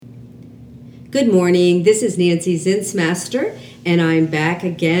Good morning. This is Nancy Zinsmaster, and I'm back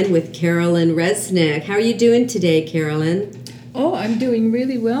again with Carolyn Resnick. How are you doing today, Carolyn? Oh, I'm doing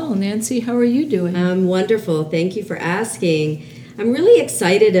really well. Nancy, how are you doing? I'm wonderful. Thank you for asking. I'm really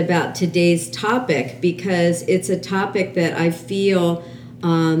excited about today's topic because it's a topic that I feel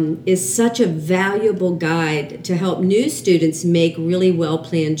is such a valuable guide to help new students make really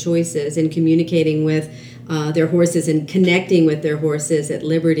well-planned choices in communicating with their horses and connecting with their horses at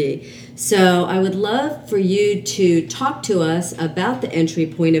Liberty. So I would love for you to talk to us about the entry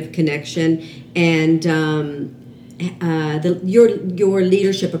point of connection and your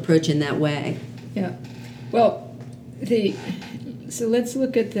leadership approach in that way. Yeah. Well, so let's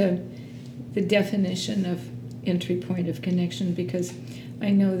look at the definition of entry point of connection, because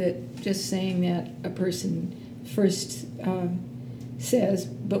I know that just saying that a person first says,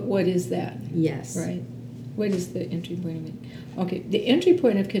 but what is that? Yes. Right? What is the entry point of it? Okay, the entry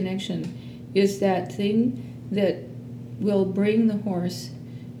point of connection is that thing that will bring the horse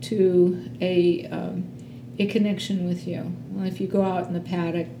to a connection with you. Well, if you go out in the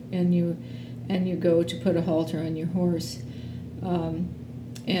paddock and you go to put a halter on your horse,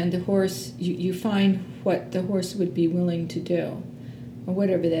 and the horse, you find what the horse would be willing to do, or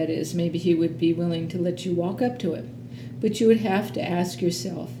whatever that is. Maybe he would be willing to let you walk up to him, but you would have to ask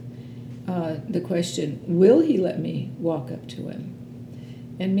yourself the question, will he let me walk up to him?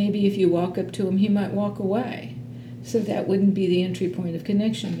 And maybe if you walk up to him, he might walk away. So that wouldn't be the entry point of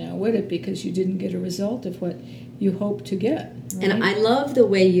connection now, would it? Because you didn't get a result of what you hoped to get. Right? And I love the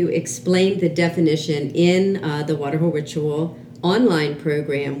way you explained the definition in the Waterhole Ritual online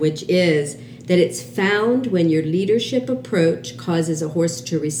program, which is that it's found when your leadership approach causes a horse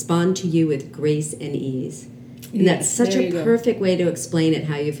to respond to you with grace and ease. And that's such a perfect way to explain it,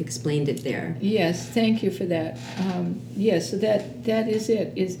 how you've explained it there. Yes, thank you for that. Yes, so that is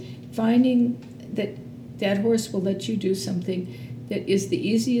it, is finding that horse will let you do something that is the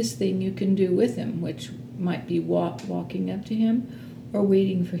easiest thing you can do with him, which might be walking up to him, or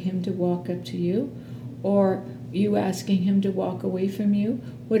waiting for him to walk up to you, or you asking him to walk away from you,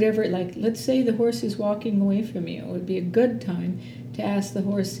 whatever. Like, let's say the horse is walking away from you. It would be a good time to ask the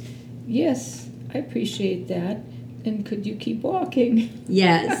horse, yes, I appreciate that, and could you keep walking?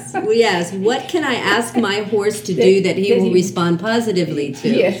 Yes, yes. What can I ask my horse to do that he will respond positively to?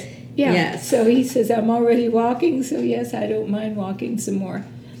 Yes, yeah. Yes. So he says, I'm already walking, so yes, I don't mind walking some more.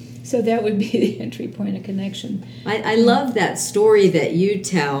 So that would be the entry point of connection. I love that story that you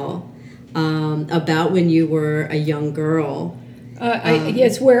tell about when you were a young girl.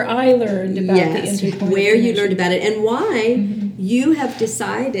 Yes, where I learned about the entry point. Where you learned about it, and why you have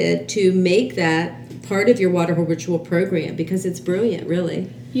decided to make that part of your Waterhole Ritual program, because it's brilliant,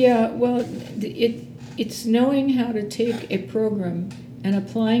 really. Yeah, well, it's knowing how to take a program and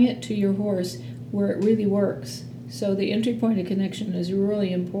applying it to your horse where it really works. So the entry point of connection is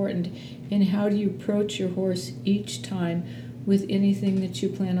really important in how do you approach your horse each time with anything that you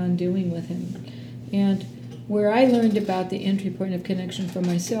plan on doing with him. And where I learned about the entry point of connection for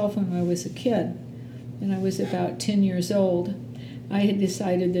myself when I was a kid, and I was about 10 years old, I had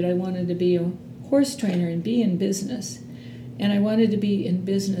decided that I wanted to be a horse trainer and be in business. And I wanted to be in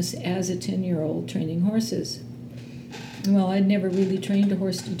business as a 10-year-old training horses. Well, I'd never really trained a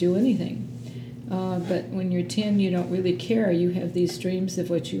horse to do anything. But when you're 10, you don't really care. You have these dreams of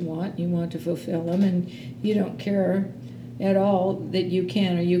what you want to fulfill them, and you don't care at all that you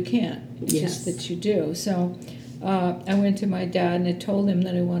can or you can't. It's just that you do. So I went to my dad and I told him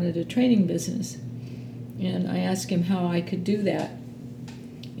that I wanted a training business. And I asked him how I could do that.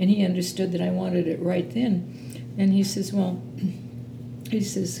 And he understood that I wanted it right then. And he says,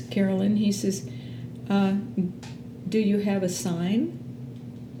 Carolyn, he says, do you have a sign?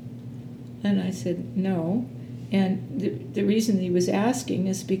 And I said, no. And the reason he was asking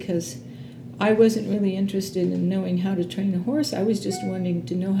is because I wasn't really interested in knowing how to train a horse. I was just wanting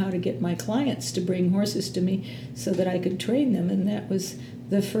to know how to get my clients to bring horses to me so that I could train them, and that was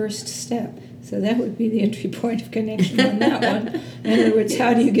the first step. So that would be the entry point of connection on that one. In other words,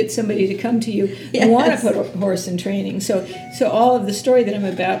 how do you get somebody to come to you and want to put a horse in training? So all of the story that I'm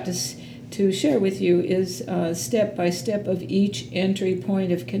about to share with you is step by step of each entry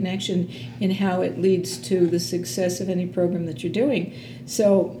point of connection in how it leads to the success of any program that you're doing.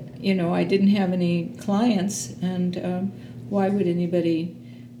 So, I didn't have any clients, and why would anybody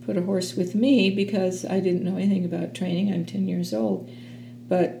put a horse with me? Because I didn't know anything about training. I'm 10 years old.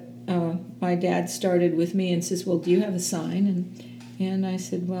 But my dad started with me and says, well, do you have a sign? And I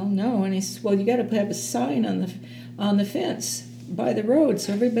said, well, no. And he says, well, you got to have a sign on the fence by the road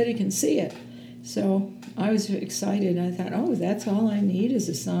so everybody can see it. So I was excited. I thought, oh, that's all I need is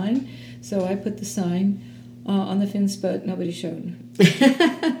a sign. So I put the sign on the fence, but nobody showed.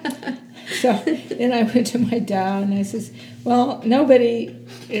 So then I went to my dad and I says, well, nobody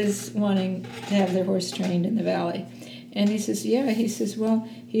is wanting to have their horse trained in the valley. And he says, yeah. He says,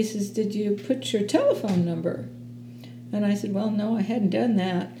 did you put your telephone number? And I said, well, no, I hadn't done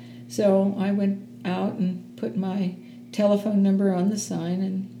that. So I went out and put my telephone number on the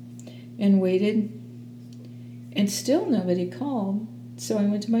sign and waited. And still nobody called. So I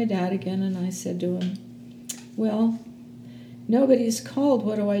went to my dad again and I said to him, well, nobody's called.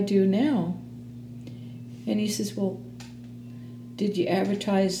 What do I do now? And he says, well, did you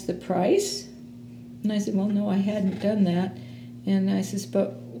advertise the price? And I said, well, no, I hadn't done that. And I says,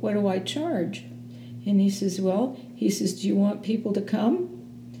 but what do I charge? And he says, do you want people to come?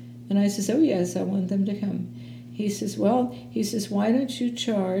 And I says, oh, yes, I want them to come. He says, why don't you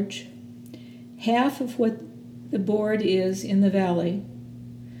charge half of what the board is in the valley?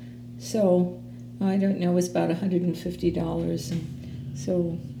 So, I don't know, it's about $150. And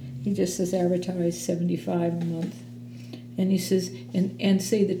so he just says advertise $75 a month. And he says, and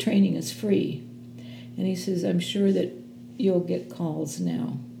say the training is free. And he says, I'm sure that you'll get calls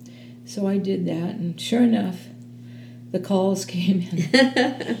now. So I did that, and sure enough, the calls came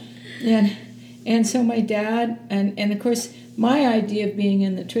in. and so my dad, and of course, my idea of being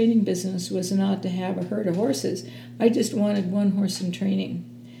in the training business was not to have a herd of horses. I just wanted one horse in training.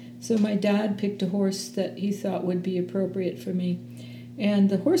 So my dad picked a horse that he thought would be appropriate for me. And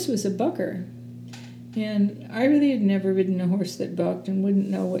the horse was a bucker. And I really had never ridden a horse that bucked and wouldn't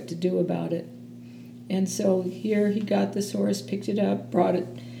know what to do about it. And so here he got this horse, picked it up, brought it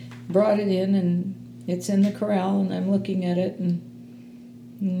in, and it's in the corral, and I'm looking at it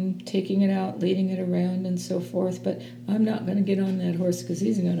and taking it out, leading it around, and so forth. But I'm not going to get on that horse because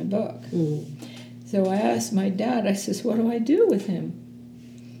he's going to buck. So I asked my dad, I says, what do I do with him?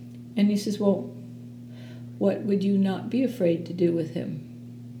 And he says, well, what would you not be afraid to do with him?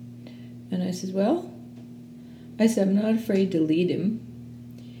 And I says, I'm not afraid to lead him.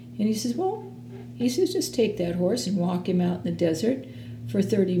 And he says, just take that horse and walk him out in the desert for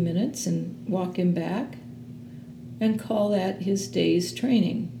 30 minutes and walk him back and call that his day's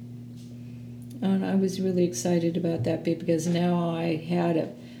training. And I was really excited about that because now I had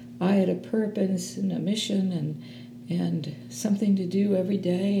a purpose and a mission and something to do every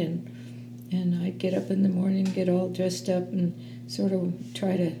day, and I'd get up in the morning, get all dressed up, and sort of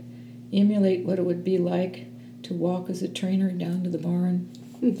try to emulate what it would be like to walk as a trainer down to the barn,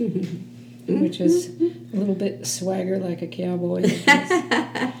 which is a little bit swagger like a cowboy.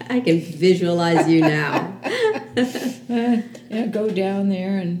 I can visualize you now. Go down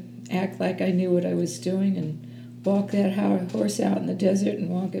there and act like I knew what I was doing and walk that horse out in the desert and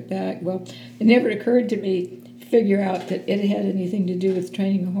walk it back. Well, it never occurred to me figure out that it had anything to do with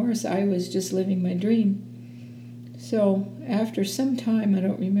training a horse. I was just living my dream. So after some time, I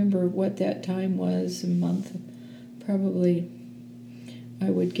don't remember what that time was, a month, probably, I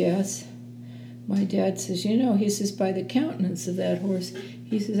would guess, my dad says, he says, by the countenance of that horse,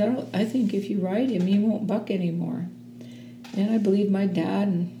 he says, I think if you ride him, he won't buck anymore. And I believed my dad,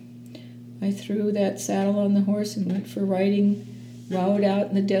 and I threw that saddle on the horse and went for riding. Rode out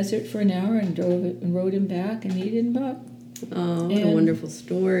in the desert for an hour and rode him back, and he didn't buck. Oh, what a wonderful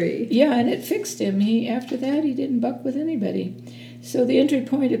story. Yeah, and it fixed him. After that, he didn't buck with anybody. So the entry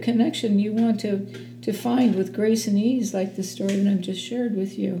point of connection you want to find with grace and ease, like the story that I've just shared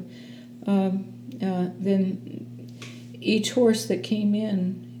with you, then each horse that came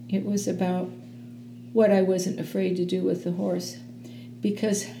in, it was about what I wasn't afraid to do with the horse.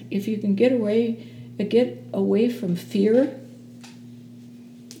 Because if you can get away from fear,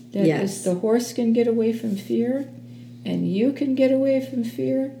 that is, the horse can get away from fear, and you can get away from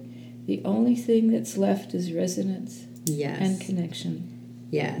fear. The only thing that's left is resonance and connection.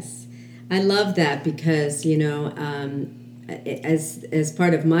 Yes. I love that because, as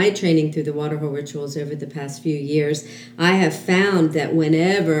part of my training through the Waterhole Rituals over the past few years, I have found that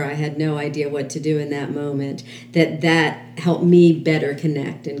whenever I had no idea what to do in that moment, that helped me better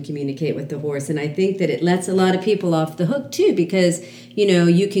connect and communicate with the horse. And I think that it lets a lot of people off the hook too, because,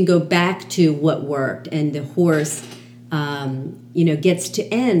 you can go back to what worked, and the horse, gets to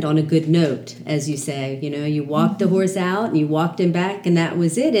end on a good note, as you say. You walked the horse out and you walked him back, and that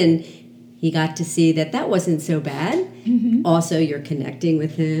was it. And he got to see that wasn't so bad. Mm-hmm. Also, you're connecting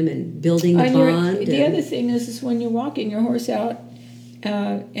with him and building the bond. The other thing is when you're walking your horse out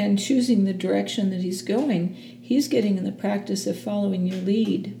and choosing the direction that he's going, he's getting in the practice of following your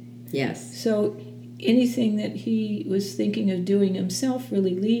lead. Yes. So anything that he was thinking of doing himself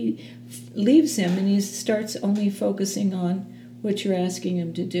really leaves him, and he starts only focusing on what you're asking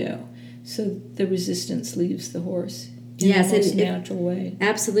him to do. So the resistance leaves the horse in the most natural way.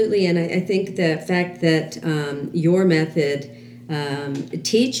 Absolutely, and I think the fact that your method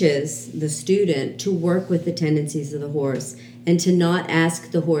teaches the student to work with the tendencies of the horse and to not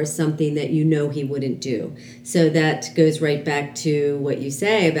ask the horse something that you know he wouldn't do. So that goes right back to what you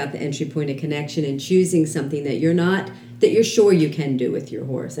say about the entry point of connection and choosing something that you're sure you can do with your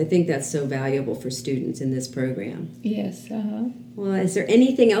horse. I think that's so valuable for students in this program. Yes. Well, is there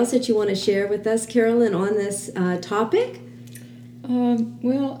anything else that you want to share with us, Carolyn, on this topic?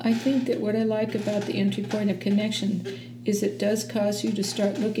 Well, I think that what I like about the entry point of connection is it does cause you to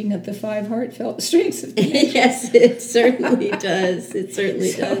start looking at the 5 heartfelt strings of connection. Yes, it certainly does. It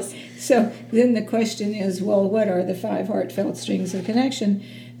certainly does. So then the question is, well, what are the 5 heartfelt strings of connection?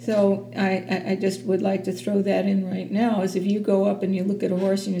 So I just would like to throw that in right now, is if you go up and you look at a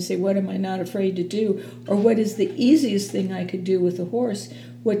horse and you say, what am I not afraid to do? Or what is the easiest thing I could do with a horse?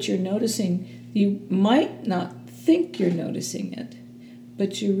 What you're noticing, you might not think you're noticing it,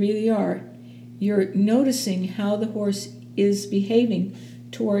 but you really are. You're noticing how the horse is behaving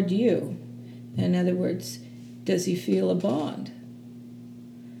toward you. In other words, does he feel a bond?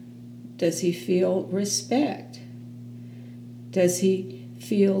 Does he feel respect? Does he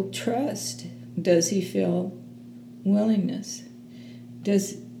feel trust? Does he feel willingness?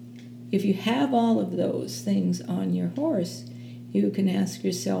 If you have all of those things on your horse, you can ask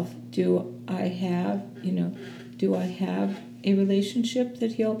yourself, do I have a relationship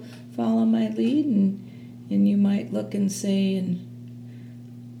that he'll follow my lead? And you might look and say,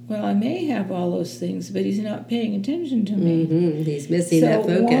 well, I may have all those things, but he's not paying attention to me. Mm-hmm. He's missing that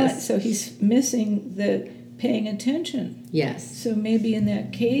focus. So he's missing the paying attention. Yes. So maybe in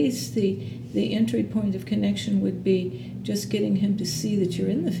that case, the entry point of connection would be just getting him to see that you're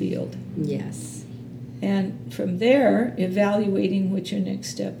in the field. Yes. And from there, evaluating what your next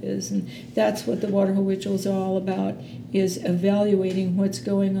step is. And that's what the Waterhole Ritual is all about, is evaluating what's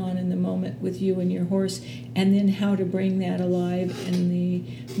going on in the moment with you and your horse, and then how to bring that alive in the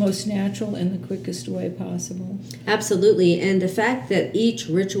most natural and the quickest way possible. Absolutely. And the fact that each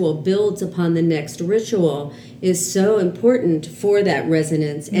ritual builds upon the next ritual is so important for that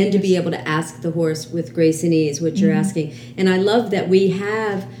resonance, and Yes. to be able to ask the horse with grace and ease what you're asking. And I love that we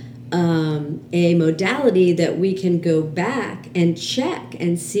have a modality that we can go back and check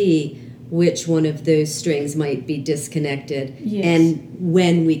and see which one of those strings might be disconnected, Yes. and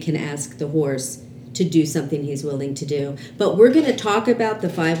when we can ask the horse to do something he's willing to do. But we're going to talk about the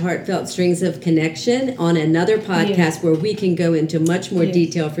 5 heartfelt strings of connection on another podcast, Yes. where we can go into much more Yes.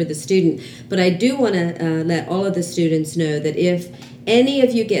 detail for the student. But I do want to let all of the students know that if any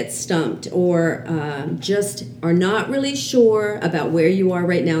of you get stumped or just are not really sure about where you are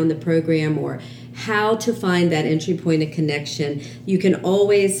right now in the program or how to find that entry point of connection, you can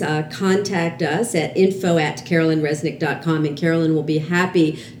always contact us at info@carolynresnick.com, and Carolyn will be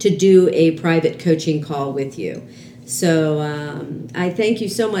happy to do a private coaching call with you. So I thank you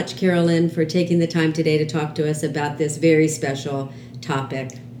so much, Carolyn, for taking the time today to talk to us about this very special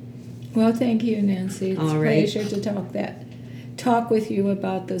topic. Well, thank you, Nancy. It's All a right. pleasure to talk with you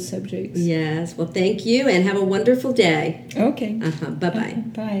about those subjects. Yes, well, thank you, and have a wonderful day. Okay. Bye-bye.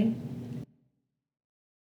 Bye.